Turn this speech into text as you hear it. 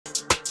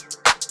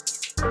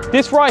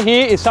This right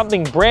here is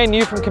something brand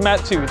new from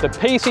Komatsu, the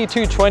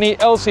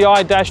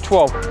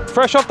Pc220LCi-12,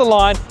 fresh off the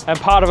line and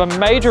part of a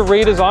major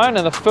redesign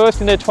and the first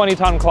in their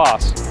 20-ton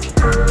class.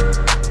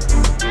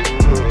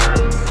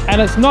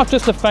 And it's not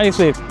just a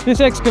facelift. This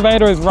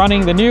excavator is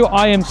running the new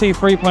IMC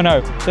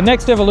 3.0, the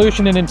next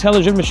evolution in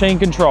intelligent machine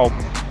control.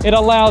 It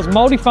allows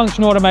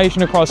multifunction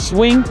automation across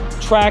swing,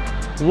 track,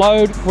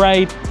 load,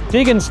 grade,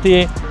 dig and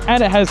steer,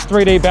 and it has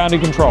 3D boundary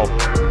control.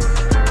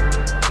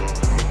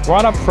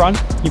 Right up front,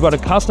 you've got a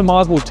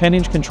customizable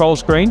 10-inch control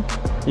screen.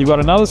 You've got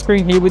another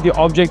screen here with your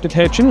object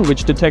detection,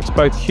 which detects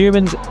both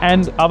humans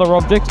and other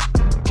objects.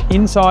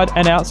 Inside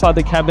and outside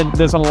the cabin,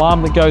 there's an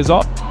alarm that goes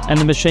off and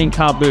the machine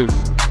can't move.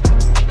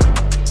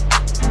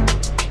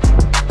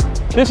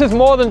 This is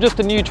more than just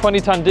a new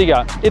 20-ton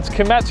digger. It's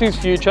Komatsu's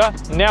future,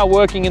 now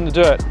working in the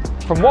dirt.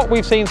 From what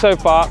we've seen so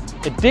far,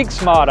 it digs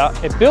smarter,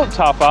 it built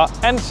tougher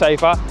and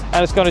safer,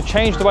 and it's going to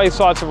change the way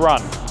sites are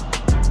run.